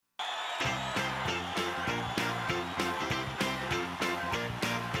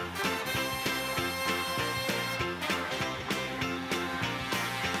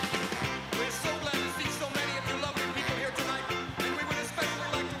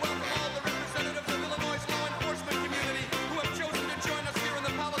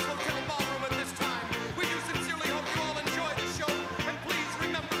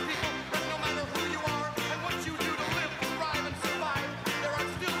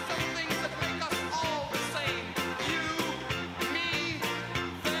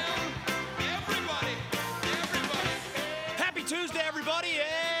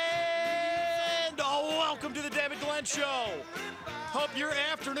Your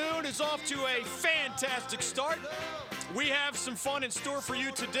afternoon is off to a fantastic start. We have some fun in store for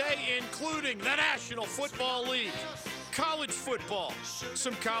you today, including the National Football League, college football,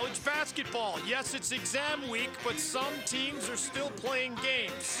 some college basketball. Yes, it's exam week, but some teams are still playing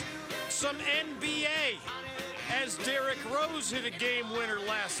games. Some NBA, as Derrick Rose hit a game winner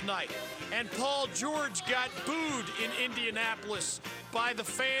last night, and Paul George got booed in Indianapolis by the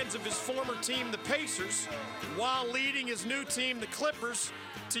fans of his former team, the Pacers, while leading his new team, the Clippers,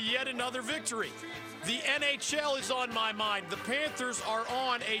 to yet another victory. The NHL is on my mind. The Panthers are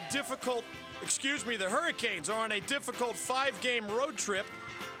on a difficult, the Hurricanes are on a difficult 5-game road trip.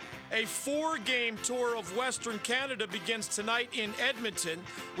 A 4-game tour of Western Canada begins tonight in Edmonton,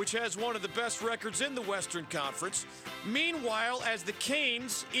 which has one of the best records in the Western Conference. Meanwhile, as the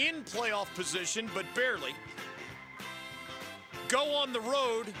Canes, in playoff position, but barely, go on the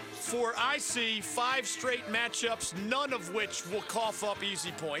road for, I see, 5 straight matchups, none of which will cough up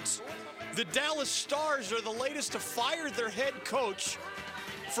easy points. The Dallas Stars are the latest to fire their head coach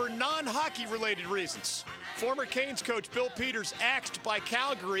for non-hockey related reasons. Former Canes coach Bill Peters axed by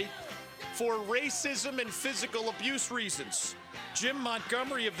Calgary for racism and physical abuse reasons. Jim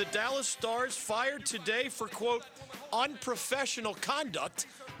Montgomery of the Dallas Stars fired today for, quote, unprofessional conduct.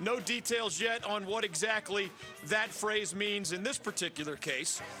 No details yet on what exactly that phrase means in this particular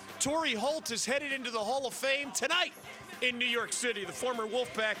case. Torrey Holt is headed into the Hall of Fame tonight in New York City. The former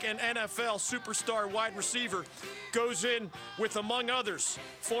Wolfpack and NFL superstar wide receiver goes in with, among others,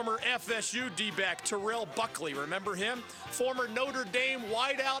 former FSU D-back Terrell Buckley. Remember him? Former Notre Dame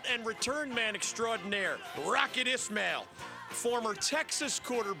wideout and return man extraordinaire Rocket Ismail. Former Texas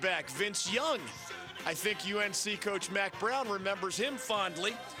quarterback Vince Young. I think UNC coach Mac Brown remembers him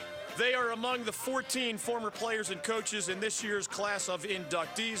fondly. They are among the 14 former players and coaches in this year's class of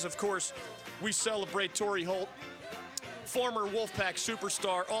inductees. Of course, we celebrate Torrey Holt, former Wolfpack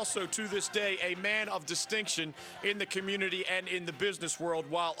superstar, also to this day a man of distinction in the community and in the business world,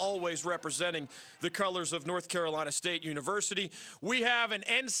 while always representing the colors of North Carolina State University. We have an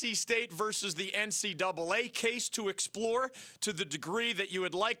NC State versus the NCAA case to explore to the degree that you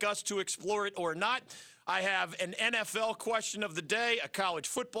would like us to explore it or not. I have an NFL question of the day, a college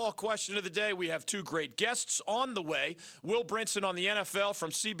football question of the day. We have 2 great guests on the way. Will Brinson on the NFL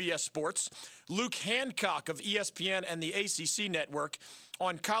from CBS Sports, Luke Hancock of ESPN and the ACC Network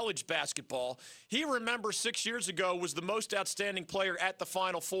on college basketball. He, remember, 6 years ago was the most outstanding player at the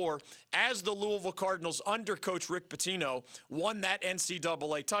Final Four as the Louisville Cardinals under Coach Rick Pitino won that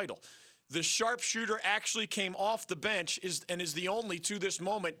NCAA title. The sharpshooter actually came off the bench and is the only, to this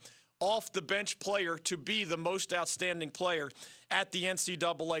moment, off-the-bench player to be the most outstanding player at the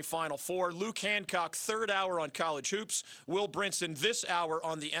NCAA Final Four. Luke Hancock, 3rd hour on college hoops. Will Brinson, this hour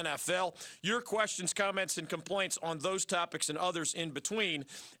on the NFL. Your questions, comments, and complaints on those topics and others in between.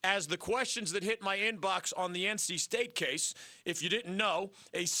 As the questions that hit my inbox on the NC State case, if you didn't know,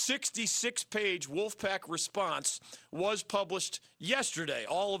 a 66-page Wolfpack response was published yesterday.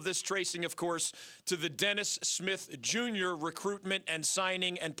 All of this tracing, of course, to the Dennis Smith Jr. recruitment and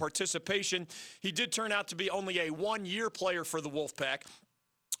signing and participation. He did turn out to be only a 1-year player for the Wolfpack,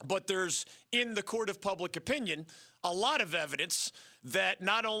 but there's, in the court of public opinion, a lot of evidence that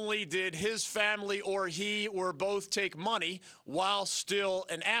not only did his family or he or both take money while still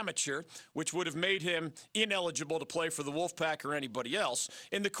an amateur, which would have made him ineligible to play for the Wolfpack or anybody else.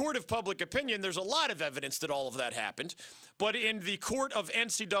 In the court of public opinion, there's a lot of evidence that all of that happened. But in the court of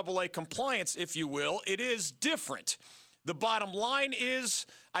NCAA compliance, if you will, it is different. The bottom line is,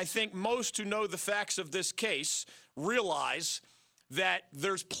 I think most who know the facts of this case realize that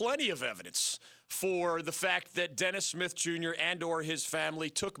there's plenty of evidence for the fact that Dennis Smith Jr. and or his family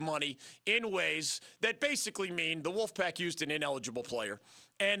took money in ways that basically mean the Wolfpack used an ineligible player.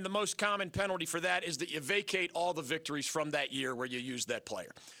 And the most common penalty for that is that you vacate all the victories from that year where you used that player.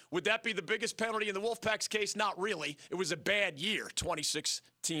 Would that be the biggest penalty in the Wolfpack's case? Not really. It was a bad year,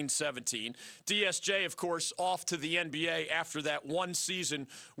 2016-17. DSJ, of course, off to the NBA after that one season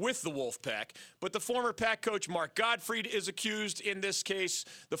with the Wolfpack. But the former Pack coach Mark Gottfried is accused in this case.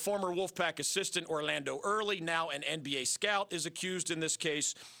 The former Wolfpack assistant Orlando Early, now an NBA scout, is accused in this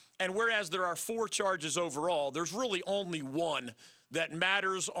case. And whereas there are 4 charges overall, there's really only one that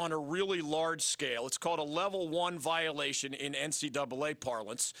matters on a really large scale. It's called a level 1 violation in NCAA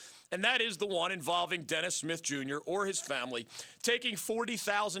parlance, and that is the one involving Dennis Smith Jr. or his family taking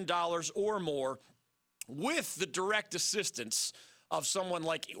 $40,000 or more with the direct assistance of someone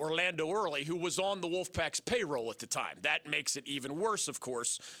like Orlando Early, who was on the Wolfpack's payroll at the time. That makes it even worse, of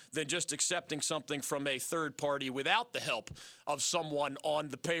course, than just accepting something from a third party without the help of someone on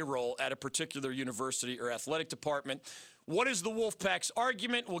the payroll at a particular university or athletic department. What is the Wolfpack's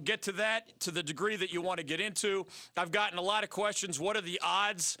argument? We'll get to that to the degree that you want to get into. I've gotten a lot of questions. What are the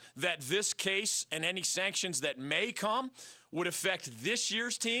odds that this case and any sanctions that may come would affect this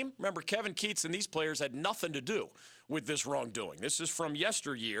year's team? Remember, Kevin Keatts and these players had nothing to do with this wrongdoing. This is from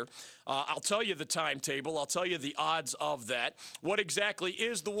yesteryear. I'll tell you the timetable. I'll tell you the odds of that. What exactly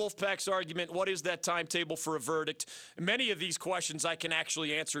is the Wolfpack's argument? What is that timetable for a verdict? Many of these questions I can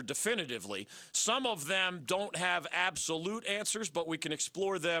actually answer definitively. Some of them don't have absolute answers, but we can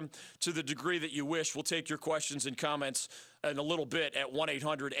explore them to the degree that you wish. We'll take your questions and comments in a little bit at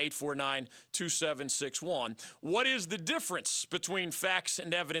 1-800-849-2761. What is the difference between facts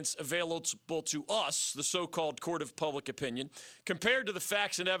and evidence available to us, the so-called court of public opinion, compared to the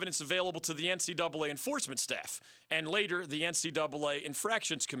facts and evidence available to the NCAA enforcement staff and later the NCAA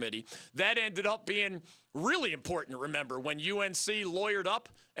infractions committee? That ended up being really important to remember when UNC lawyered up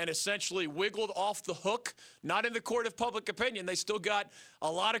and essentially wiggled off the hook, not in the court of public opinion. They still got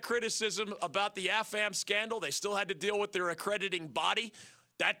a lot of criticism about the AFAM scandal. They still had to deal with their accrediting body.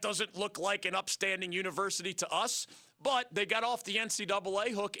 That doesn't look like an upstanding university to us, but they got off the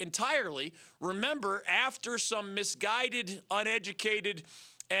NCAA hook entirely. Remember, after some misguided, uneducated,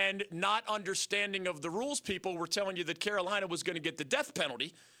 and not understanding of the rules people were telling you that Carolina was going to get the death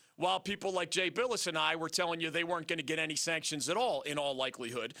penalty, while people like Jay Billis and I were telling you they weren't going to get any sanctions at all, in all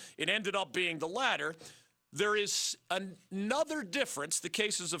likelihood. It ended up being the latter. There is another difference. The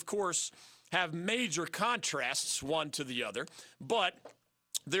cases, of course, have major contrasts one to the other, but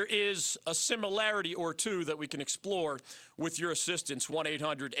there is a similarity or two that we can explore with your assistance.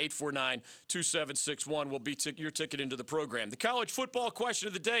 1-800-849-2761 will be your ticket into the program. The college football question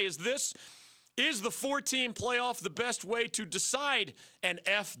of the day is this: is the 4-team playoff the best way to decide an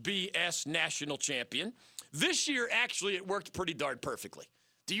FBS national champion? This year, actually, it worked pretty darn perfectly.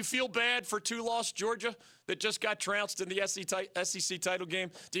 Do you feel bad for two-loss Georgia that just got trounced in the SEC title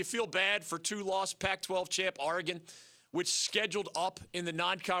game? Do you feel bad for two-loss Pac-12 champ Oregon, which scheduled up in the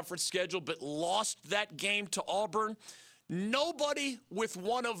non-conference schedule but lost that game to Auburn? Nobody with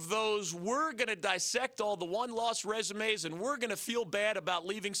one of those, we're going to dissect all the one-loss resumes and we're going to feel bad about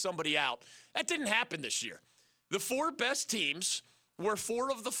leaving somebody out. That didn't happen this year. The 4 best teams were 4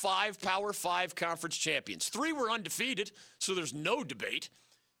 of the 5 Power 5 conference champions. 3 were undefeated, so there's no debate.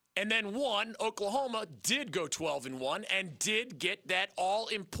 And then 1, Oklahoma, did go 12-1 and did get that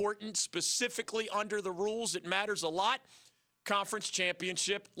all-important, specifically under the rules, it matters a lot, conference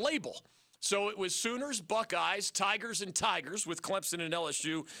championship label. So it was Sooners, Buckeyes, Tigers, and Tigers, with Clemson and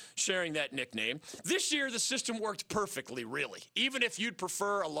LSU sharing that nickname. This year, the system worked perfectly, really, even if you'd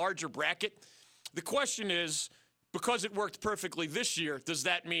prefer a larger bracket. The question is, because it worked perfectly this year, does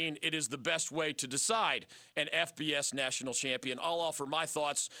that mean it is the best way to decide an FBS national champion? I'll offer my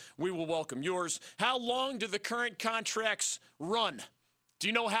thoughts. We will welcome yours. How long do the current contracts run? Do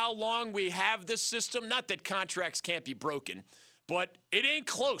you know how long we have this system? Not that contracts can't be broken, but it ain't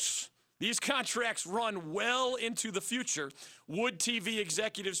close. These contracts run well into the future. Would TV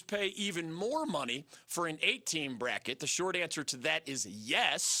executives pay even more money for an 8-team bracket? The short answer to that is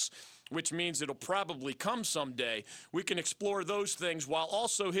yes, which means it'll probably come someday. We can explore those things while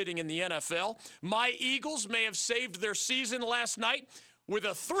also hitting in the NFL. My Eagles may have saved their season last night with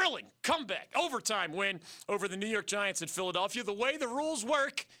a thrilling comeback overtime win over the New York Giants in Philadelphia. The way the rules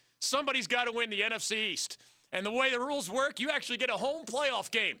work, somebody's got to win the NFC East. And the way the rules work, you actually get a home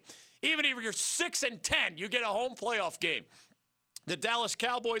playoff game. Even if you're 6-10, you get a home playoff game. The Dallas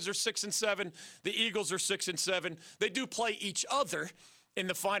Cowboys are 6-7. The Eagles are 6-7. They do play each other in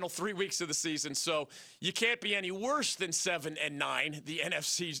the final 3 weeks of the season, so you can't be any worse than 7-9, the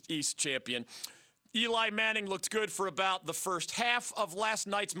NFC East champion. Eli Manning looked good for about the first half of last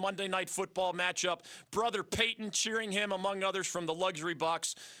night's Monday Night Football matchup. Brother Peyton cheering him, among others, from the luxury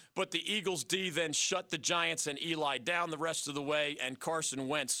box. But the Eagles D then shut the Giants and Eli down the rest of the way, and Carson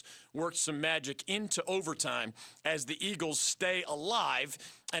Wentz worked some magic into overtime as the Eagles stay alive.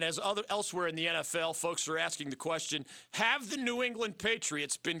 And as elsewhere in the NFL, folks are asking the question, have the New England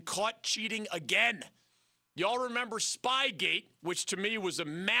Patriots been caught cheating again? Y'all remember Spygate, which to me was a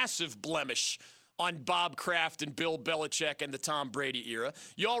massive blemish on Bob Kraft and Bill Belichick and the Tom Brady era.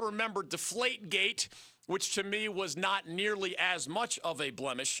 Y'all remember Deflategate, which to me was not nearly as much of a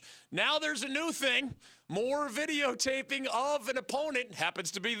blemish. Now there's a new thing, more videotaping of an opponent, happens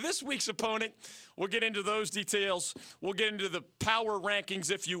to be this week's opponent. We'll get into those details. We'll get into the power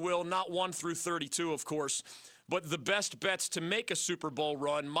rankings, if you will, not 1 through 32, of course, but the best bets to make a Super Bowl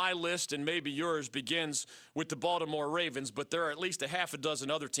run. My list, and maybe yours, begins with the Baltimore Ravens, but there are at least a half a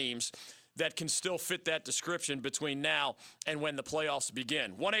dozen other teams that can still fit that description between now and when the playoffs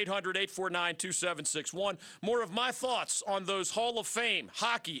begin. 1-800-849-2761. More of my thoughts on those Hall of Fame,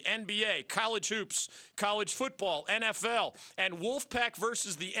 hockey, NBA, college hoops, college football, NFL, and Wolfpack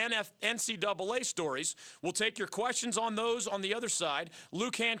versus the NCAA stories. We'll take your questions on those on the other side.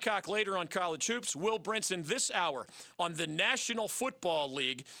 Luke Hancock later on college hoops. Will Brinson this hour on the National Football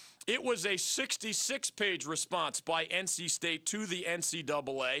League. It was a 66-page response by NC State to the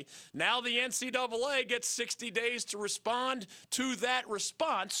NCAA. Now the NCAA gets 60 days to respond to that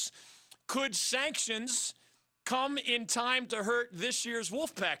response. Could sanctions come in time to hurt this year's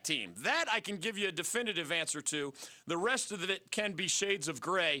Wolfpack team? That I can give you a definitive answer to. The rest of it can be shades of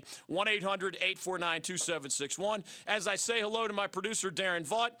gray. 1-800-849-2761. As I say hello to my producer, Darren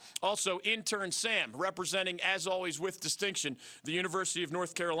Vaught, also intern Sam, representing, as always, with distinction, the University of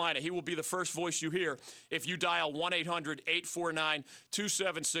North Carolina. He will be the first voice you hear if you dial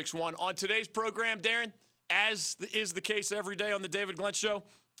 1-800-849-2761. On today's program, Darren, as is the case every day on the David Glenn Show,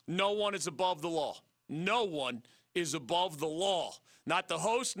 no one is above the law. No one is above the law. Not the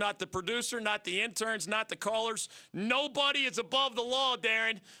host, not the producer, not the interns, not the callers. Nobody is above the law,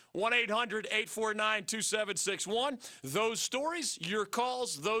 Darren. 1-800-849-2761. Those stories, your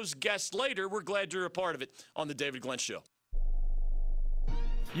calls, those guests later. We're glad you're a part of it on the David Glenn Show.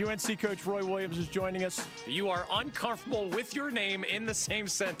 UNC coach Roy Williams is joining us. You are uncomfortable with your name in the same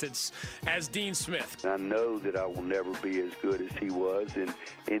sentence as Dean Smith. I know that I will never be as good as he was in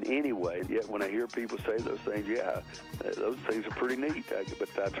any way. Yet when I hear people say those things, yeah, those things are pretty neat. But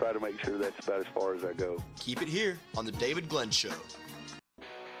I try to make sure that's about as far as I go. Keep it here on the David Glenn Show.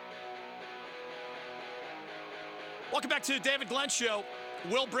 Welcome back to the David Glenn Show.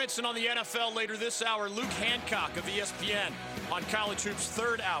 Will Brinson on the NFL later this hour. Luke Hancock of ESPN on College Hoops'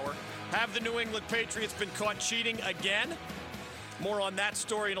 third hour. Have the New England Patriots been caught cheating again? More on that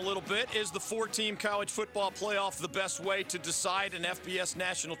story in a little bit. Is the four-team college football playoff the best way to decide an FBS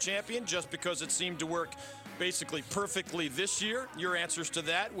national champion just because it seemed to work basically perfectly this year? Your answers to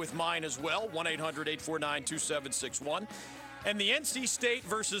that with mine as well. 1-800-849-2761. And the NC State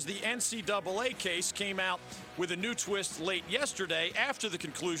versus the NCAA case came out with a new twist late yesterday after the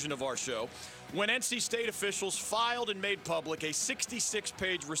conclusion of our show when NC State officials filed and made public a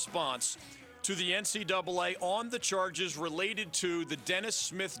 66-page response to the NCAA on the charges related to the Dennis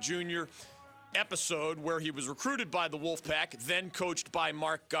Smith Jr. episode where he was recruited by the Wolfpack, then coached by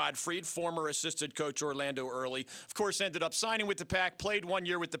Mark Gottfried, former assistant coach Orlando Early. Of course, ended up signing with the Pack, played 1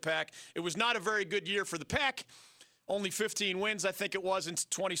 year with the Pack. It was not a very good year for the Pack. Only 15 wins, I think it was, in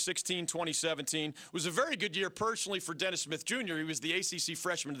 2016, 2017. It was a very good year personally for Dennis Smith Jr. He was the ACC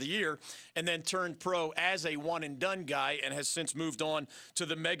Freshman of the Year and then turned pro as a one-and-done guy and has since moved on to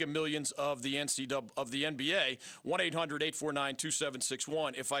the mega millions of the NBA.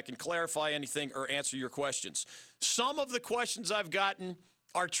 1-800-849-2761 if I can clarify anything or answer your questions. Some of the questions I've gotten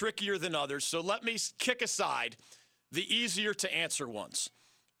are trickier than others, so let me kick aside the easier-to-answer ones.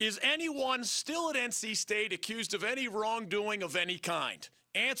 Is anyone still at NC State accused of any wrongdoing of any kind?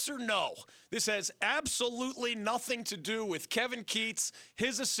 Answer, no. This has absolutely nothing to do with Kevin Keatts,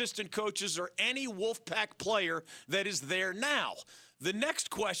 his assistant coaches, or any Wolfpack player that is there now. The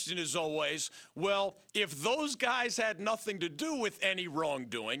next question is always, well, if those guys had nothing to do with any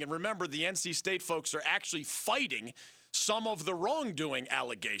wrongdoing, and remember the NC State folks are actually fighting some of the wrongdoing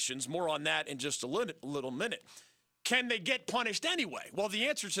allegations, more on that in just a little minute. Can they get punished anyway? Well, the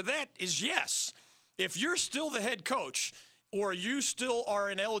answer to that is yes. If you're still the head coach or you still are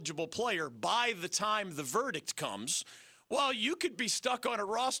an eligible player by the time the verdict comes, well, you could be stuck on a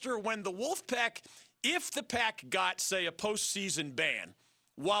roster when the Wolfpack, if the Pack got, say, a postseason ban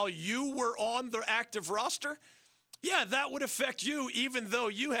while you were on the active roster, yeah, that would affect you even though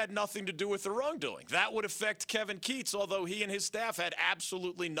you had nothing to do with the wrongdoing. That would affect Kevin Keatts, although he and his staff had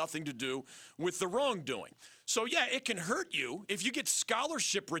absolutely nothing to do with the wrongdoing. So, yeah, it can hurt you if you get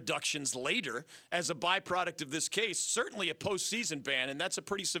scholarship reductions later as a byproduct of this case, certainly a postseason ban, and that's a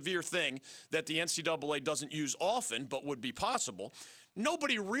pretty severe thing that the NCAA doesn't use often but would be possible.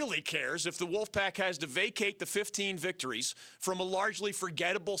 Nobody really cares if the Wolfpack has to vacate the 15 victories from a largely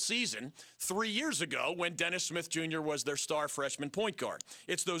forgettable season 3 years ago when Dennis Smith Jr. was their star freshman point guard.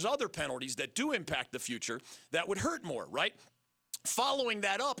 It's those other penalties that do impact the future that would hurt more, right? Following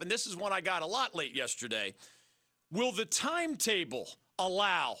that up, and this is one I got a lot late yesterday, will the timetable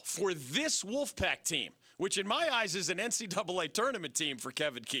allow for this Wolfpack team, which in my eyes is an NCAA tournament team for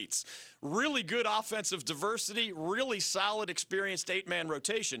Kevin Keatts, really good offensive diversity, really solid, experienced eight-man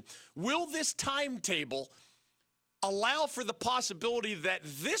rotation, will this timetable allow for the possibility that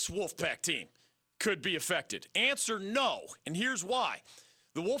this Wolfpack team could be affected? Answer, no, and here's why.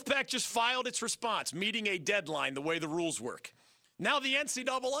 The Wolfpack just filed its response, meeting a deadline the way the rules work. Now the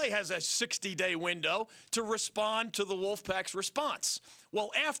NCAA has a 60-day window to respond to the Wolfpack's response. Well,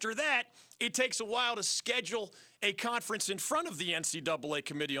 after that, it takes a while to schedule a conference in front of the NCAA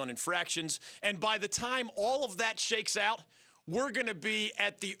Committee on Infractions, and by the time all of that shakes out, we're going to be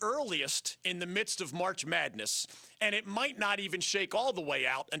at the earliest in the midst of March Madness, and it might not even shake all the way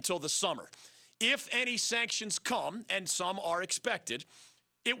out until the summer. If any sanctions come, and some are expected,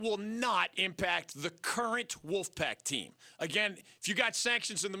 it will not impact the current Wolfpack team. Again, if you got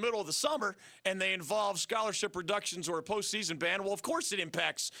sanctions in the middle of the summer and they involve scholarship reductions or a postseason ban, well, of course it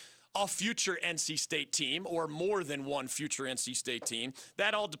impacts a future NC State team or more than one future NC State team.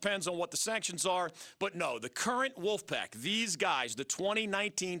 That all depends on what the sanctions are. But no, the current Wolfpack, these guys, the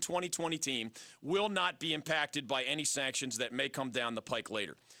 2019-2020 team, will not be impacted by any sanctions that may come down the pike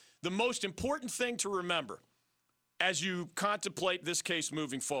later. The most important thing to remember as you contemplate this case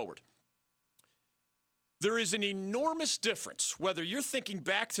moving forward, there is an enormous difference whether you're thinking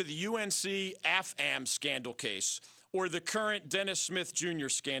back to the UNC AFAM scandal case or the current Dennis Smith Jr.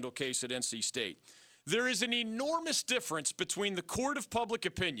 scandal case at NC State. There is an enormous difference between the court of public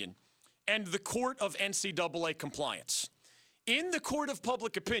opinion and the court of NCAA compliance. In the court of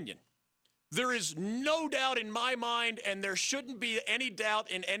public opinion, there is no doubt in my mind, and there shouldn't be any doubt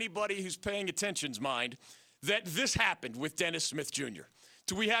in anybody who's paying attention's mind, that this happened with Dennis Smith Jr.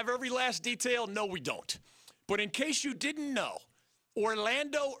 Do we have every last detail? No, we don't. But in case you didn't know,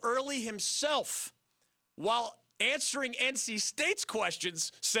 Orlando Early himself, while answering NC State's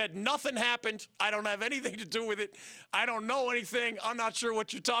questions, said nothing happened. I don't have anything to do with it. I don't know anything. I'm not sure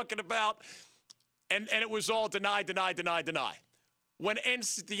what you're talking about. And it was all deny. When the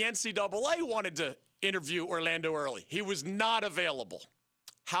NCAA wanted to interview Orlando Early, he was not available.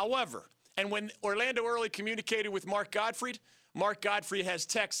 However, and when Orlando Early communicated with Mark Gottfried has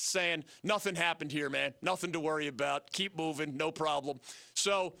texts saying, nothing happened here, man. Nothing to worry about. Keep moving. No problem.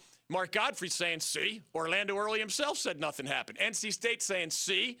 So Mark Gottfried's saying, see, Orlando Early himself said nothing happened. NC State saying,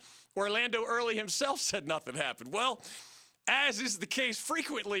 see, Orlando Early himself said nothing happened. Well, as is the case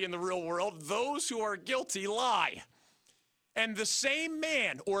frequently in the real world, those who are guilty lie. And the same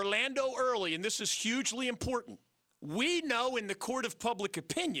man, Orlando Early, and this is hugely important, we know in the court of public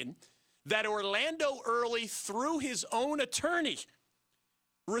opinion that Orlando Early, through his own attorney,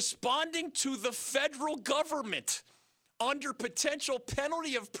 responding to the federal government under potential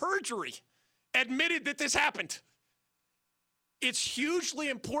penalty of perjury, admitted that this happened. It's hugely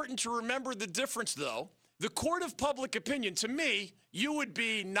important to remember the difference, though. The court of public opinion, to me, you would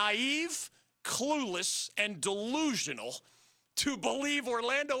be naive, clueless, and delusional to believe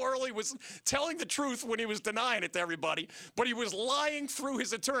Orlando Early was telling the truth when he was denying it to everybody, but he was lying through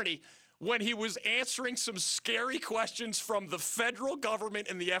his attorney when he was answering some scary questions from the federal government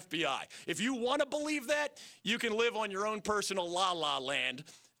and the FBI. If you want to believe that, you can live on your own personal la-la land.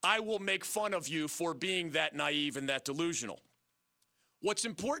 I will make fun of you for being that naive and that delusional. What's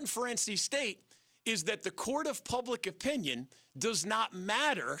important for NC State is that the court of public opinion does not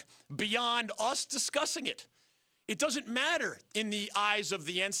matter beyond us discussing it. It doesn't matter in the eyes of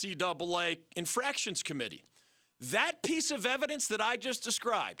the NCAA Infractions Committee. That piece of evidence that I just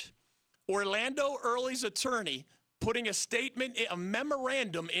described, Orlando Early's attorney putting a statement, a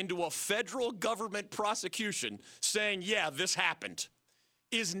memorandum into a federal government prosecution saying, yeah, this happened,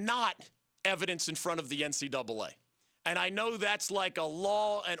 is not evidence in front of the NCAA. And I know that's like a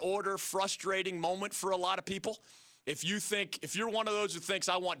law and order frustrating moment for a lot of people. If you're one of those who thinks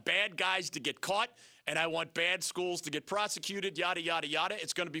I want bad guys to get caught and I want bad schools to get prosecuted, yada, yada, yada,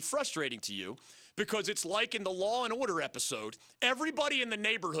 it's going to be frustrating to you because it's like in the Law and Order episode, everybody in the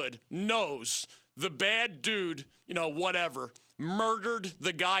neighborhood knows the bad dude, whatever, murdered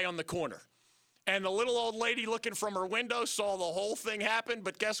the guy on the corner. And the little old lady looking from her window saw the whole thing happen,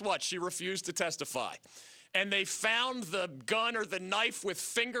 but guess what? She refused to testify. And they found the gun or the knife with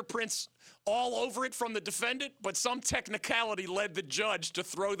fingerprints all over it from the defendant, but some technicality led the judge to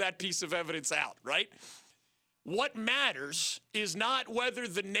throw that piece of evidence out, right? What matters is not whether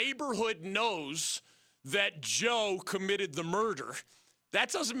the neighborhood knows that Joe committed the murder.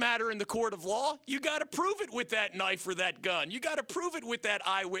 That doesn't matter in the court of law. You got to prove it with that knife or that gun. You got to prove it with that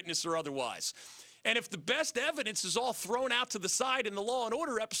eyewitness or otherwise. And if the best evidence is all thrown out to the side in the Law and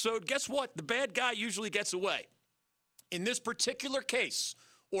Order episode, guess what? The bad guy usually gets away. In this particular case,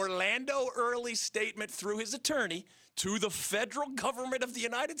 Orlando Early's statement through his attorney to the federal government of the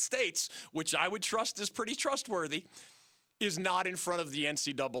United States, which I would trust is pretty trustworthy, is not in front of the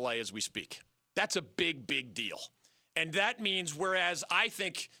NCAA as we speak. That's a big, big deal. And that means, whereas I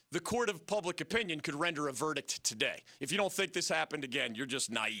think the court of public opinion could render a verdict today. If you don't think this happened again, you're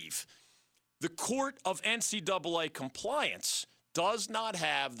just naive. The court of NCAA compliance does not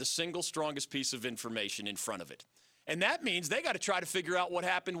have the single strongest piece of information in front of it. And that means they got to try to figure out what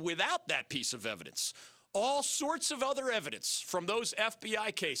happened without that piece of evidence. All sorts of other evidence from those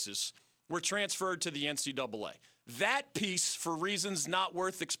FBI cases were transferred to the NCAA. That piece, for reasons not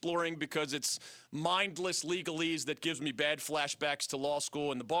worth exploring because it's mindless legalese that gives me bad flashbacks to law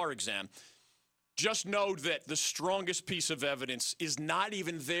school and the bar exam, just know that the strongest piece of evidence is not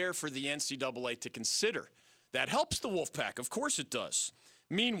even there for the NCAA to consider. That helps the Wolfpack. Of course it does.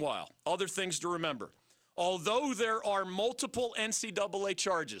 Meanwhile, other things to remember. Although there are multiple NCAA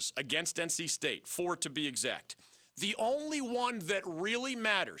charges against NC State, 4 to be exact, the only one that really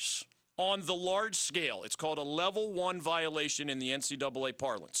matters on the large scale, it's called a level 1 violation in the NCAA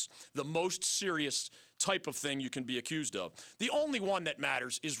parlance, the most serious type of thing you can be accused of. The only one that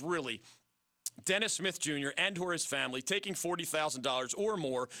matters is really Dennis Smith Jr. and or his family taking $40,000 or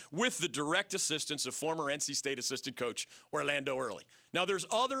more with the direct assistance of former NC State assistant coach Orlando Early. Now, there's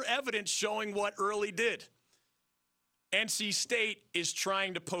other evidence showing what Early did. NC State is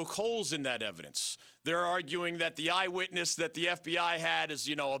trying to poke holes in that evidence. They're arguing that the eyewitness that the FBI had is,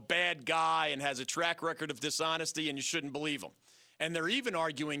 a bad guy and has a track record of dishonesty and you shouldn't believe him. And they're even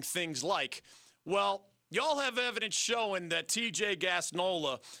arguing things like, well, y'all have evidence showing that TJ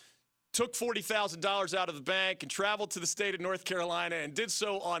Gasnola took $40,000 out of the bank and traveled to the state of North Carolina and did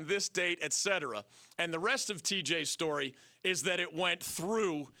so on this date, etc. And the rest of TJ's story is that it went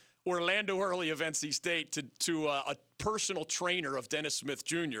through Orlando Early of NC State to a personal trainer of Dennis Smith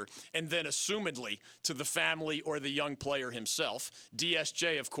Jr., and then assumedly to the family or the young player himself.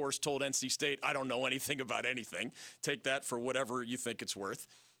 DSJ, of course, told NC State, I don't know anything about anything. Take that for whatever you think it's worth.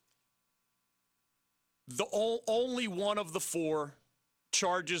 Only one of the 4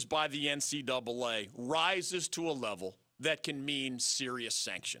 charges by the NCAA rises to a level that can mean serious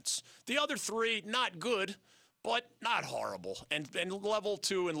sanctions. The other 3, not good, but not horrible. And level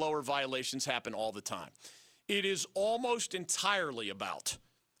 2 and lower violations happen all the time. It is almost entirely about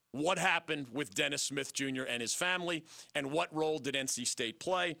what happened with Dennis Smith Jr. and his family and what role did NC State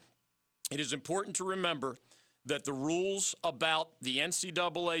play. It is important to remember that the rules about the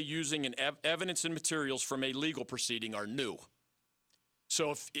NCAA using evidence and materials from a legal proceeding are new.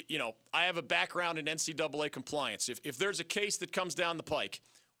 So if, I have a background in NCAA compliance. If there's a case that comes down the pike,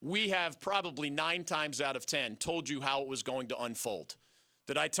 we have probably 9 times out of 10 told you how it was going to unfold.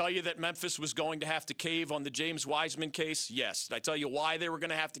 Did I tell you that Memphis was going to have to cave on the James Wiseman case? Yes. Did I tell you why they were going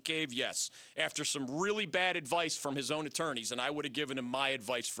to have to cave? Yes. After some really bad advice from his own attorneys, and I would have given him my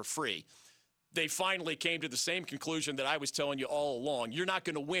advice for free, they finally came to the same conclusion that I was telling you all along. You're not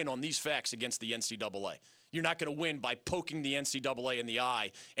going to win on these facts against the NCAA. You're not going to win by poking the NCAA in the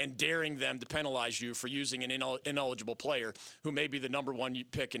eye and daring them to penalize you for using an ineligible player who may be the number 1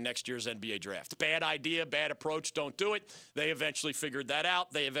 pick in next year's NBA draft. Bad idea, bad approach, don't do it. They eventually figured that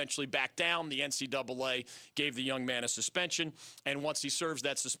out. They eventually backed down. The NCAA gave the young man a suspension, and once he serves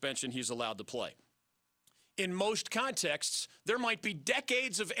that suspension, he's allowed to play. In most contexts, there might be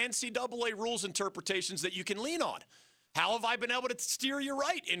decades of NCAA rules interpretations that you can lean on. How have I been able to steer you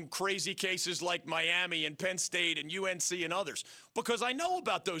right in crazy cases like Miami and Penn State and UNC and others? Because I know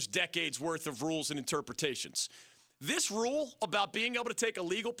about those decades worth of rules and interpretations. This rule about being able to take a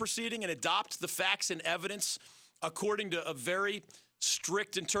legal proceeding and adopt the facts and evidence according to a very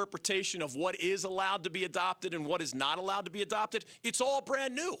strict interpretation of what is allowed to be adopted and what is not allowed to be adopted, it's all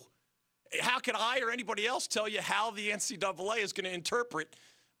brand new. How can I or anybody else tell you how the NCAA is going to interpret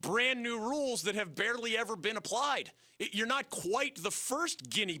brand new rules that have barely ever been applied? You're not quite the first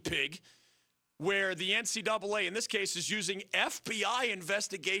guinea pig where the NCAA, in this case, is using FBI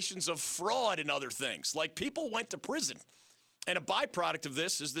investigations of fraud and other things. Like, people went to prison. And a byproduct of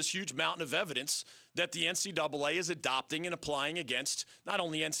this is this huge mountain of evidence that the NCAA is adopting and applying against not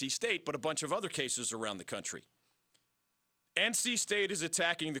only NC State, but a bunch of other cases around the country. NC State is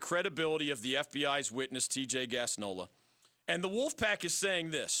attacking the credibility of the FBI's witness, TJ Gasnola. And the Wolfpack is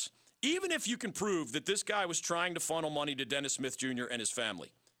saying this: even if you can prove that this guy was trying to funnel money to Dennis Smith Jr. and his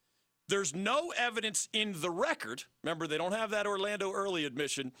family, there's no evidence in the record. Remember, they don't have that Orlando Early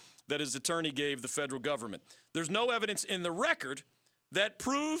admission that his attorney gave the federal government. There's no evidence in the record that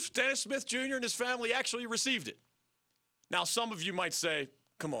proves Dennis Smith Jr. and his family actually received it. Now, some of you might say,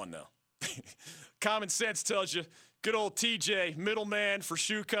 come on now. Common sense tells you, good old TJ, middleman for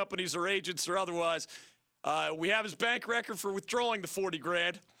shoe companies or agents or otherwise. We have his bank record for withdrawing the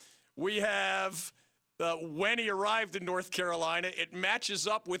 $40,000. We have when he arrived in North Carolina. It matches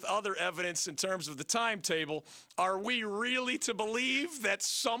up with other evidence in terms of the timetable. Are we really to believe that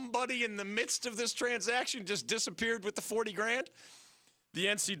somebody in the midst of this transaction just disappeared with the 40 grand? The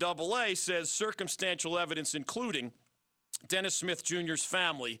NCAA says circumstantial evidence, including Dennis Smith Jr.'s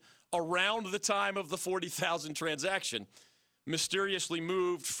family, around the time of the $40,000 transaction, mysteriously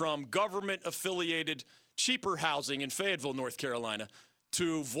moved from government-affiliated cheaper housing in Fayetteville, North Carolina,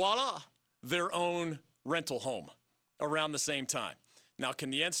 to voila, their own rental home around the same time. Now, can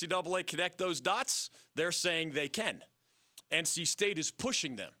the NCAA connect those dots? They're saying they can. NC State is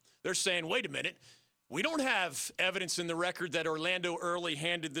pushing them. They're saying, wait a minute, we don't have evidence in the record that Orlando Early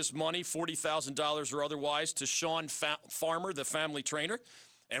handed this money, $40,000 or otherwise, to Sean Farmer, the family trainer.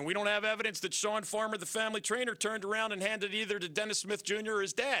 And we don't have evidence that Sean Farmer, the family trainer, turned around and handed either to Dennis Smith Jr. or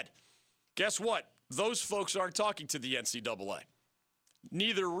his dad. Guess what? Those folks aren't talking to the NCAA.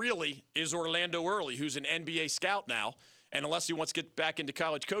 Neither really is Orlando Early, who's an NBA scout now. And unless he wants to get back into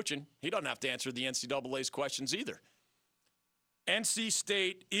college coaching, he doesn't have to answer the NCAA's questions either. NC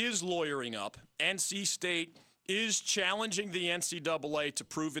State is lawyering up. NC State is challenging the NCAA to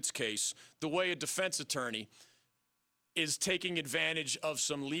prove its case the way a defense attorney is taking advantage of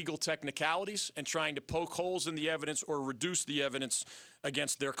some legal technicalities and trying to poke holes in the evidence or reduce the evidence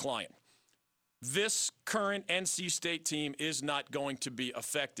against their client. This current NC State team is not going to be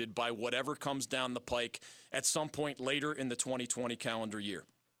affected by whatever comes down the pike at some point later in the 2020 calendar year.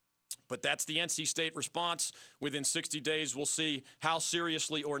 But that's the NC State response. Within 60 days, we'll see how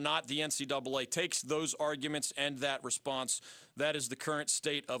seriously or not the NCAA takes those arguments and that response. That is the current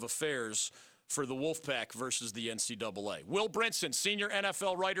state of affairs for the Wolfpack versus the NCAA. Will Brinson, senior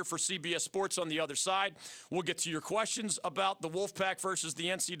NFL writer for CBS Sports, on the other side. We'll get to your questions about the Wolfpack versus the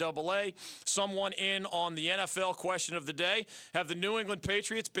NCAA. Someone in on the NFL question of the day. Have the New England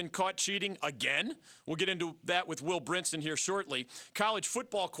Patriots been caught cheating again? We'll get into that with Will Brinson here shortly. College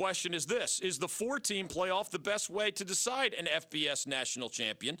football question is this. Is the 4-team playoff the best way to decide an FBS national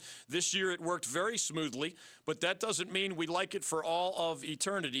champion? This year it worked very smoothly, but that doesn't mean we like it for all of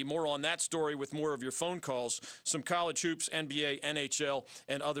eternity. More on that story with more of your phone calls, some college hoops, NBA, NHL,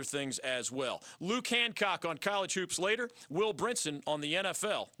 and other things as well. Luke Hancock on college hoops later. Will Brinson on the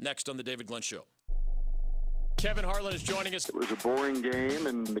NFL next on the David Glenn Show. Kevin Harlan is joining us. It was a boring game,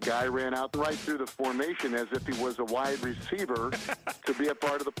 and the guy ran out right through the formation as if he was a wide receiver to be a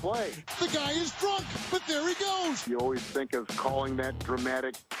part of the play. The guy is drunk, but there he goes. You always think of calling that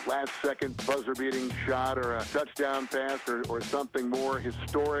dramatic last-second buzzer-beating shot or a touchdown pass or something more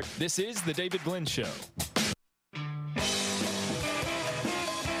historic. This is the David Glenn Show.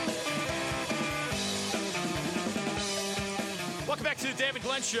 Welcome back to the David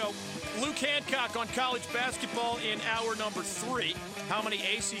Glenn Show. Luke Hancock on college basketball in hour number 3. How many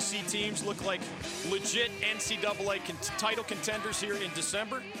ACC teams look like legit NCAA title contenders here in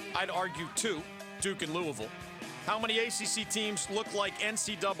December? I'd argue 2, Duke and Louisville. How many ACC teams look like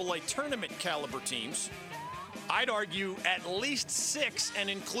NCAA tournament caliber teams? I'd argue at least 6, and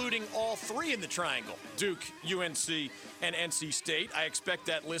including all 3 in the triangle, Duke, UNC, and NC State. I expect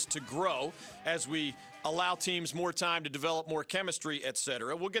that list to grow as we allow teams more time to develop more chemistry,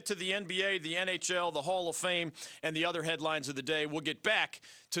 etc. We'll get to the NBA, the NHL, the Hall of Fame, and the other headlines of the day. We'll get back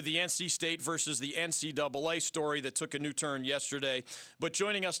to the NC State versus the NCAA story that took a new turn yesterday. But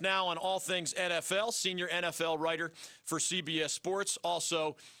joining us now on all things NFL, senior NFL writer for CBS Sports,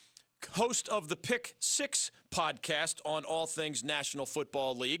 also host of the Pick 6 podcast on all things National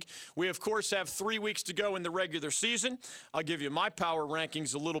Football League. We, of course, have 3 weeks to go in the regular season. I'll give you my power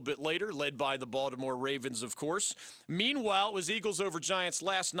rankings a little bit later, led by the Baltimore Ravens, of course. Meanwhile, it was Eagles over Giants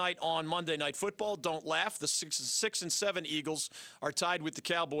last night on Monday Night Football. Don't laugh. The 6 and 7 Eagles are tied with the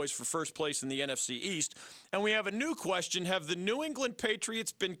Cowboys for first place in the NFC East. And we have a new question. Have the New England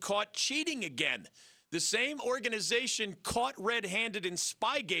Patriots been caught cheating again? The same organization caught red-handed in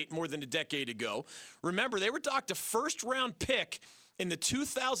Spygate more than a decade ago. Remember, they were docked a first-round pick in the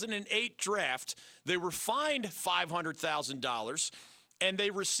 2008 draft. They were fined $500,000, and they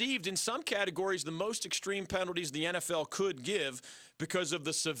received, in some categories, the most extreme penalties the NFL could give because of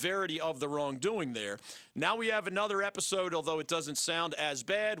the severity of the wrongdoing there. Now we have another episode, although it doesn't sound as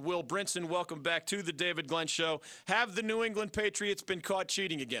bad. Will Brinson, welcome back to the David Glenn Show. Have the New England Patriots been caught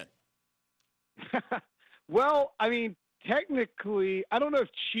cheating again? Well, I mean, technically, I don't know if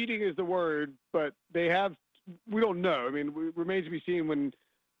cheating is the word, but they have. We don't know. I mean, it remains to be seen when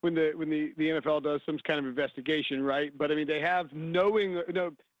the NFL does some kind of investigation, right? But I mean, they have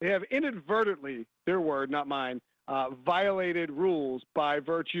inadvertently, their word, not mine, violated rules by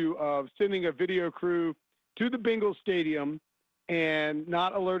virtue of sending a video crew to the Bengals stadium and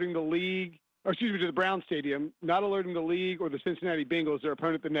not alerting the league to the Brown Stadium, not alerting the league or the Cincinnati Bengals, their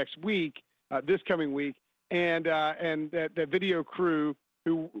opponent the next week, this coming week, and that video crew,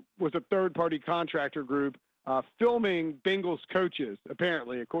 who was a third-party contractor group, filming Bengals coaches,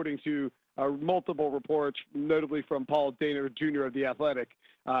 apparently, according to multiple reports, notably from Paul Dehner Jr. of The Athletic.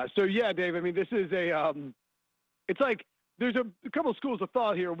 So, yeah, Dave, I mean, this is it's like there's a couple of schools of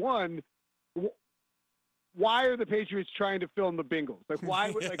thought here. One, why are the Patriots trying to film the Bengals? Like, why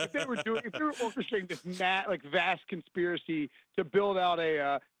would, like, if they were orchestrating this vast conspiracy to build out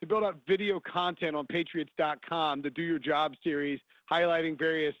video content on Patriots.com, the Do Your Job series, highlighting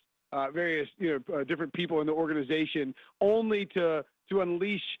various different people in the organization, only to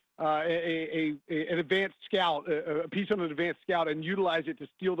unleash an advanced scout, a piece on an advanced scout, and utilize it to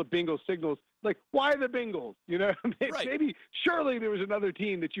steal the Bengals signals. Like, why the Bengals? You know, Right. Maybe surely there was another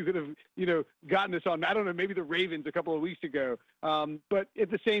team that you could have, gotten this on. I don't know, maybe the Ravens a couple of weeks ago. But at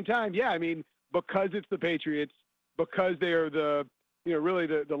the same time, yeah, I mean, because it's the Patriots, because they are really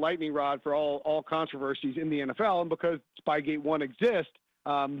the lightning rod for all controversies in the NFL, and because Spygate 1 exists,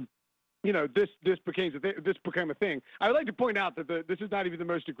 this became a thing. I would like to point out that this is not even the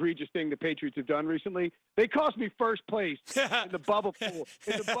most egregious thing the Patriots have done recently. They cost me first place in the bubble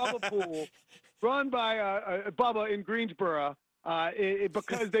pool, run by Bubba in Greensboro,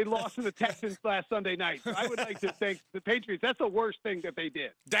 because they lost to the Texans last Sunday night. So I would like to thank the Patriots. That's the worst thing that they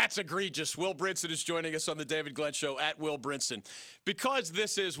did. That's egregious. Will Brinson is joining us on the David Glenn Show, at Will Brinson. Because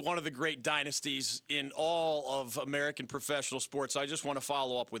this is one of the great dynasties in all of American professional sports, I just want to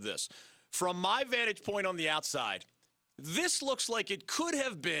follow up with this. From my vantage point on the outside, this looks like it could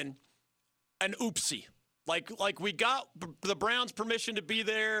have been an oopsie. Like we got the Browns' permission to be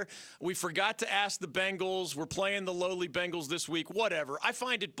there. We forgot to ask the Bengals. We're playing the lowly Bengals this week. Whatever. I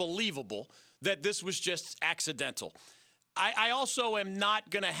find it believable that this was just accidental. I also am not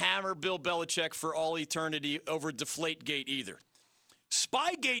going to hammer Bill Belichick for all eternity over Deflategate either.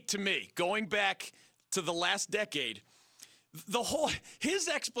 Spygate, to me, going back to the last decade, his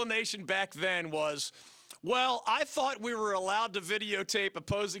explanation back then was, well, I thought we were allowed to videotape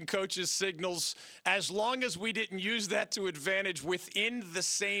opposing coaches' signals as long as we didn't use that to advantage within the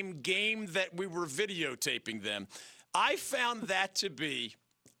same game that we were videotaping them. I found that to be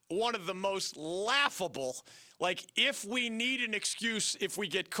one of the most laughable, like, if we need an excuse if we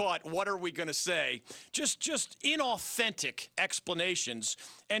get caught, what are we going to say? Just inauthentic explanations.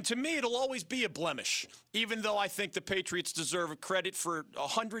 And to me, it'll always be a blemish, even though I think the Patriots deserve credit for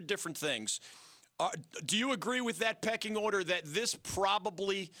 100 different things. Do you agree with that pecking order, that this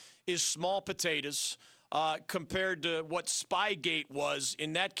probably is small potatoes compared to what Spygate was?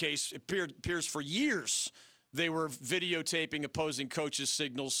 In that case, it appears for years they were videotaping opposing coaches'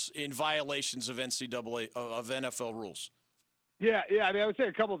 signals in violations of NFL rules. Yeah. I mean, I would say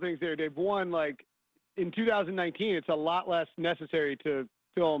a couple of things there, Dave. One, like, in 2019, it's a lot less necessary to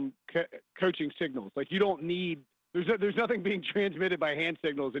film coaching signals. Like, you don't need – there's nothing being transmitted by hand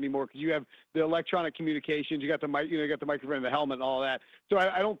signals anymore, because you have the electronic communications, you got the microphone in the helmet and all that. So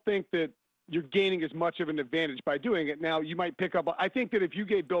I don't think that you're gaining as much of an advantage by doing it. Now, you might pick up – I think that if you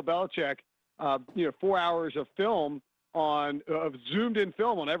gave Bill Belichick – 4 hours of film of zoomed-in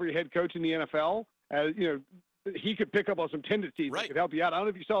film on every head coach in the NFL, he could pick up on some tendencies that could help you out. I don't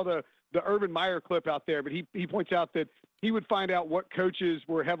know if you saw the Urban Meyer clip out there, but he points out that he would find out what coaches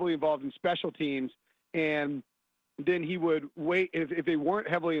were heavily involved in special teams, and then he would wait. If they weren't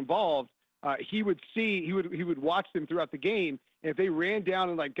heavily involved, he would watch them throughout the game. And if they ran down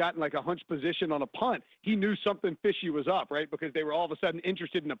and got in a hunch position on a punt, he knew something fishy was up, right? Because they were all of a sudden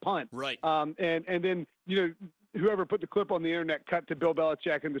interested in a punt. Right. And then, whoever put the clip on the internet cut to Bill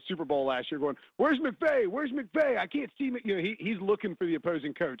Belichick in the Super Bowl last year going, "Where's McVay? Where's McVay? I can't see him." He's looking for the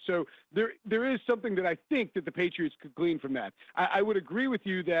opposing coach. So there is something that I think that the Patriots could glean from that. I would agree with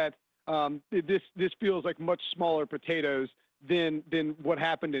you that this feels like much smaller potatoes than what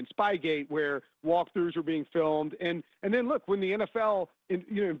happened in Spygate, where walkthroughs were being filmed. And then look, when the NFL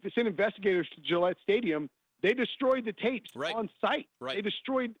sent investigators to Gillette Stadium, they destroyed the tapes on site. Right. They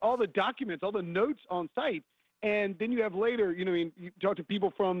destroyed all the documents, all the notes on site. And then you have later, you talk to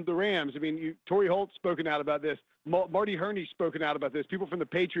people from the Rams. I mean, Torrey Holt's spoken out about this. Marty Herney's spoken out about this. People from the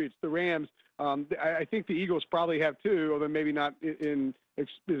Patriots, the Rams. I think the Eagles probably have too, although maybe not as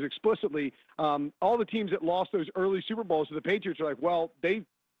explicitly. All the teams that lost those early Super Bowls to the Patriots are like, well, they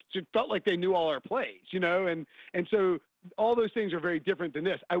felt like they knew all our plays, and so all those things are very different than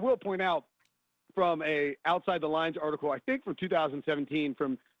this. I will point out from a Outside the Lines article, I think from 2017,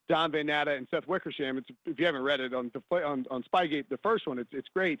 from Don Van Natta and Seth Wickersham. If you haven't read it on Spygate, the first one, it's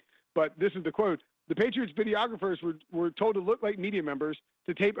great. But this is the quote. The Patriots videographers were told to look like media members,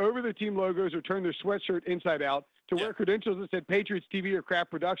 to tape over their team logos or turn their sweatshirt inside out, to wear credentials that said Patriots TV or Kraft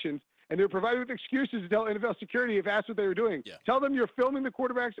Productions, and they were provided with excuses to tell NFL security if asked what they were doing. Yeah. Tell them you're filming the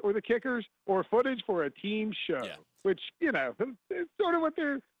quarterbacks or the kickers or footage for a team show, which, it's sort of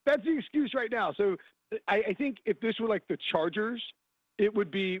that's the excuse right now. So I think if this were like the Chargers,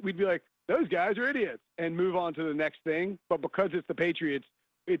 we'd be like, those guys are idiots and move on to the next thing. But because it's the Patriots,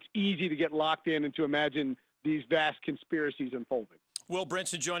 it's easy to get locked in and to imagine these vast conspiracies unfolding. Will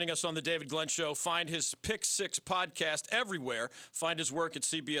Brinson joining us on the David Glenn Show. Find his Pick Six podcast everywhere. Find his work at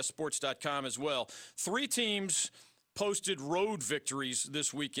cbssports.com as well. 3 teams posted road victories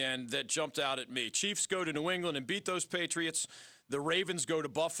this weekend that jumped out at me. Chiefs go to New England and beat those Patriots. The Ravens go to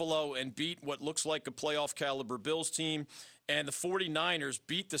Buffalo and beat what looks like a playoff-caliber Bills team. And the 49ers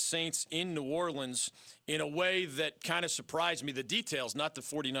beat the Saints in New Orleans in a way that kind of surprised me. The details, not the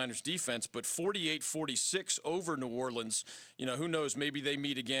 49ers defense, but 48-46 over New Orleans. Who knows, maybe they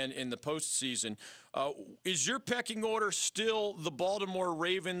meet again in the postseason. Is your pecking order still the Baltimore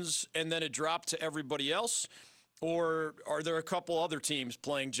Ravens and then a drop to everybody else? Or are there a couple other teams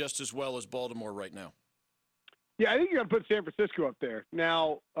playing just as well as Baltimore right now? Yeah, I think you got to put San Francisco up there.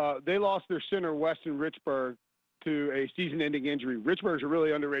 Now, they lost their center, Weston Richburg, to a season-ending injury. Richburg's a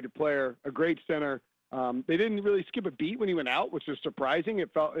really underrated player, a great center. They didn't really skip a beat when he went out, which was surprising.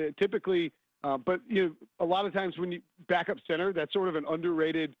 It felt typically, but a lot of times when you back up center, that's sort of an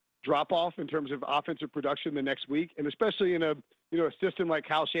underrated drop-off in terms of offensive production the next week, and especially in a system like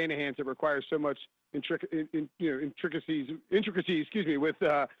Kyle Shanahan's that requires so much intricacies, with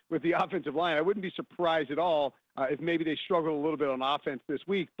the offensive line. I wouldn't be surprised at all if maybe they struggled a little bit on offense this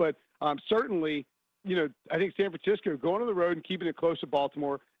week, but certainly. I think San Francisco going on the road and keeping it close to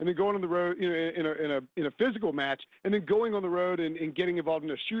Baltimore, and then going on the road, in a physical match, and then going on the road and getting involved in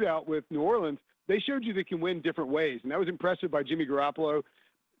a shootout with New Orleans. They showed you they can win different ways, and that was impressive by Jimmy Garoppolo.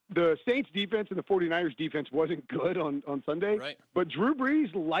 The Saints defense and the 49ers defense wasn't good on Sunday, right. But Drew Brees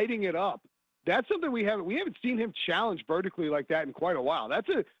lighting it up. That's something we haven't seen him challenge vertically like that in quite a while.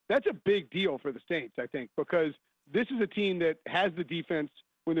 That's a big deal for the Saints, I think, because this is a team that has the defense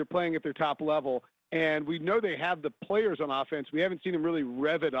when they're playing at their top level. And we know they have the players on offense. We haven't seen them really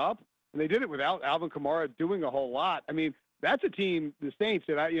rev it up, and they did it without Alvin Kamara doing a whole lot. I mean, that's a team, the Saints,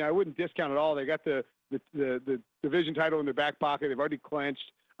 that I wouldn't discount at all. They got the division title in their back pocket. They've already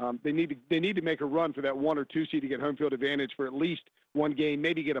clinched. They need to make a run for that 1 or 2 seed to get home field advantage for at least one game,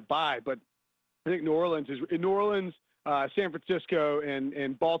 maybe get a bye. But I think New Orleans, San Francisco,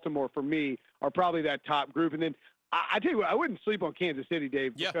 and Baltimore for me are probably that top group. And then I tell you what, I wouldn't sleep on Kansas City,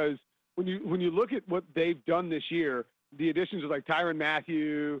 Dave, because when you look at what they've done this year, the additions of like Tyrann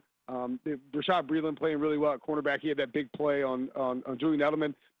Mathieu, Rashad Breeland playing really well at cornerback. He had that big play on Julian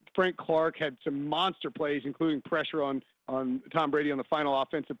Edelman. Frank Clark had some monster plays, including pressure on Tom Brady on the final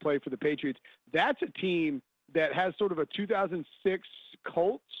offensive play for the Patriots. That's a team that has sort of a 2006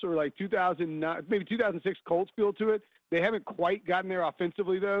 Colts or like 2009, maybe 2006 Colts feel to it. They haven't quite gotten there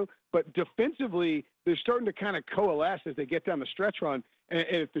offensively, though. But defensively, they're starting to kind of coalesce as they get down the stretch run. And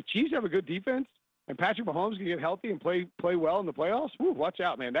if the Chiefs have a good defense and Patrick Mahomes can get healthy and play well in the playoffs, watch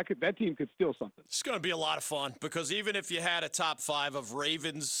out, man. That team could steal something. It's going to be a lot of fun because even if you had a top 5 of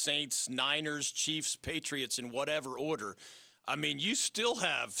Ravens, Saints, Niners, Chiefs, Patriots in whatever order, I mean, you still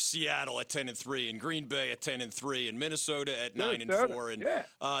have Seattle at 10-3 and Green Bay at 10-3 and Minnesota at 9-4 and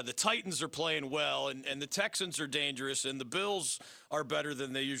the Titans are playing well and the Texans are dangerous and the Bills are better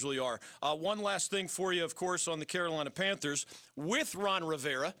than they usually are. One last thing for you, of course, on the Carolina Panthers. With Ron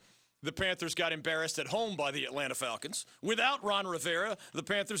Rivera, the Panthers got embarrassed at home by the Atlanta Falcons. Without Ron Rivera, the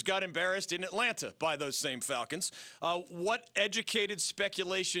Panthers got embarrassed in Atlanta by those same Falcons. What educated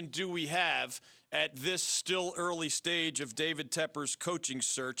speculation do we have at this still early stage of David Tepper's coaching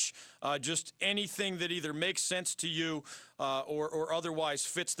search? Just anything that either makes sense to you or otherwise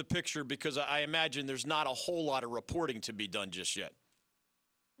fits the picture, because I imagine there's not a whole lot of reporting to be done just yet.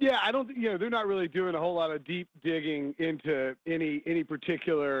 Yeah, I don't. They're not really doing a whole lot of deep digging into any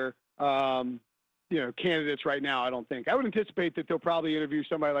particular candidates right now. I don't think. I would anticipate that they'll probably interview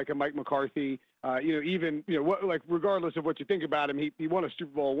somebody like a Mike McCarthy. Regardless of what you think about him, he won a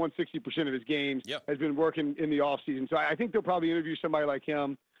Super Bowl, won 60% of his games, has been working in the offseason. So I think they'll probably interview somebody like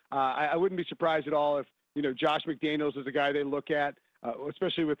him. I wouldn't be surprised at all if, Josh McDaniels is a guy they look at,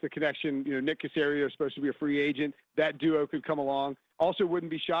 especially with the connection. Nick Caserio is supposed to be a free agent. That duo could come along. Also wouldn't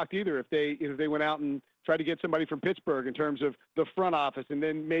be shocked either if they went out and try to get somebody from Pittsburgh in terms of the front office, and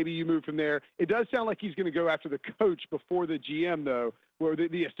then maybe you move from there. It does sound like he's going to go after the coach before the GM, though, or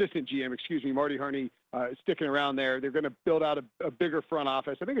the assistant GM, Marty Herney, sticking around there. They're going to build out a bigger front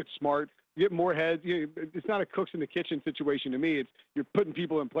office. I think it's smart. You get more heads. It's not a cooks in the kitchen situation to me. You're putting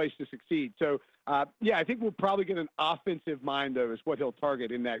people in place to succeed. So, I think we'll probably get an offensive mind, though, is what he'll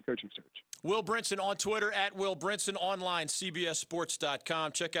target in that coaching search. Will Brinson on Twitter, at Will Brinson, online,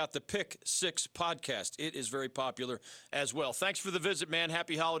 CBSSports.com. Check out the Pick 6 podcast. It is very popular as well. Thanks for the visit, man.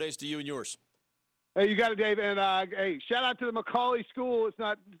 Happy holidays to you and yours. Hey, you got it, Dave. And hey, shout out to the Macaulay School. It's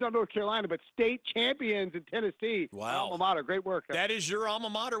not North Carolina, but state champions in Tennessee. Wow. Alma mater. Great work. That is your alma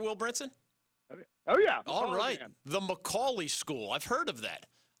mater, Will Brinson? Oh, yeah. All right. Man. The Macaulay School. I've heard of that.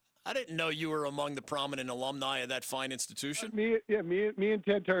 I didn't know you were among the prominent alumni of that fine institution. Me and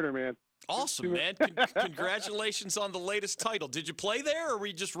Ted Turner, man. Awesome, man. Congratulations on the latest title. Did you play there, or were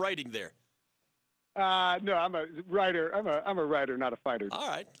you just writing there? No, I'm a writer. I'm a writer, not a fighter. All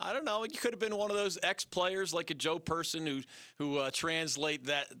right. I don't know. You could have been one of those ex-players like a Joe Person who translates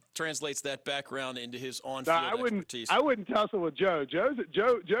that background into his on-field expertise. I wouldn't tussle with Joe.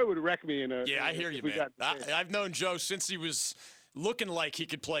 Joe would wreck me in a. Yeah, I hear you, man. I've known Joe since he was looking like he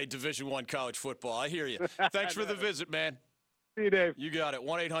could play Division I college football. I hear you. Thanks for the visit, man. See you, Dave. You got it.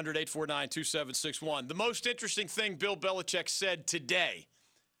 1-800-849-2761. The most interesting thing Bill Belichick said today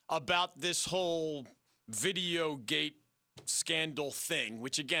about this whole Videogate scandal thing,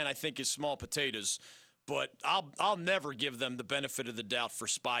 which, again, I think is small potatoes, but I'll never give them the benefit of the doubt for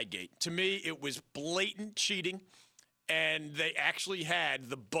Spygate. To me, it was blatant cheating, and they actually had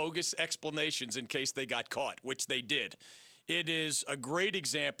the bogus explanations in case they got caught, which they did. It is a great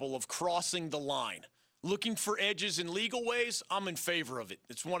example of crossing the line. Looking for edges in legal ways, I'm in favor of it.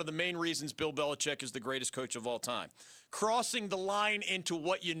 It's one of the main reasons Bill Belichick is the greatest coach of all time. Crossing the line into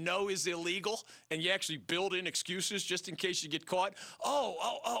what you know is illegal, and you actually build in excuses just in case you get caught.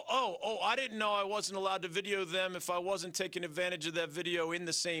 I didn't know I wasn't allowed to video them if I wasn't taking advantage of that video in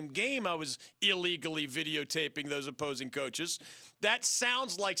the same game. I was illegally videotaping those opposing coaches. That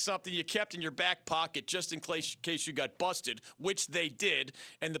sounds like something you kept in your back pocket just in case you got busted, which they did,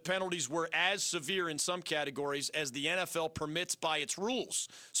 and the penalties were as severe in some categories as the NFL permits by its rules.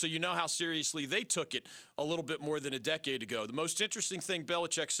 So you know how seriously they took it a little bit more than a decade ago. The most interesting thing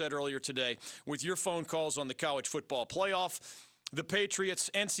Belichick said earlier today with your phone calls on the college football playoff, the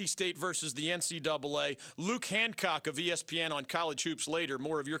Patriots, NC State versus the NCAA, Luke Hancock of ESPN on College Hoops later.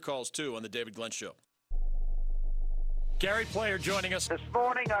 More of your calls, too, on the David Glenn Show. Gary Player joining us. This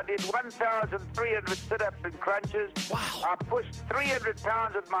morning I did 1,300 sit-ups and crunches. Wow. I pushed 300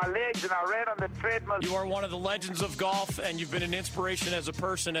 pounds with my legs and I ran on the treadmill. You are one of the legends of golf, and you've been an inspiration as a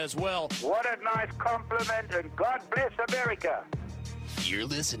person as well. What a nice compliment, and God bless America. You're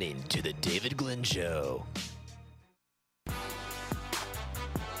listening to The David Glenn Show.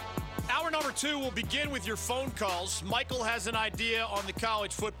 Hour number 2 will begin with your phone calls. Michael has an idea on the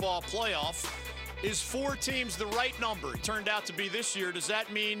college football playoff. Is 4 teams the right number? It turned out to be this year. Does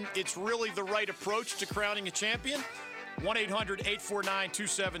that mean it's really the right approach to crowning a champion?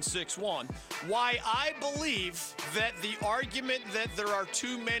 1-800-849-2761. Why I believe that the argument that there are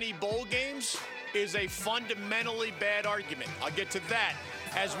too many bowl games is a fundamentally bad argument. I'll get to that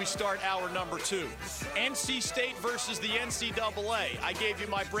as we start hour number 2. NC State versus the NCAA. I gave you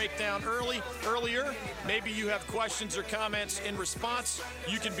my breakdown earlier. Maybe you have questions or comments in response.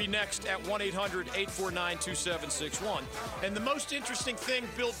 You can be next at 1-800-849-2761. And the most interesting thing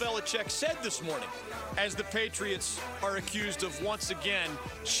Bill Belichick said this morning, as the Patriots are accused of once again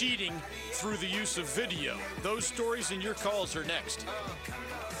cheating through the use of video. Those stories and your calls are next.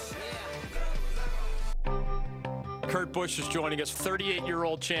 Kurt Busch is joining us,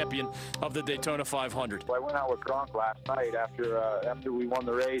 38-year-old champion of the Daytona 500. I went out with Gronk last night after we won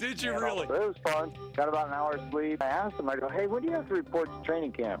the race. Did you really? It was fun. Got about an hour's sleep. I asked him, I go, hey, when do you have to report to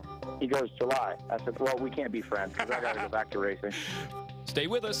training camp? He goes, July. I said, well, we can't be friends because I got to go back to racing. Stay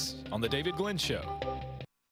with us on The David Glenn Show.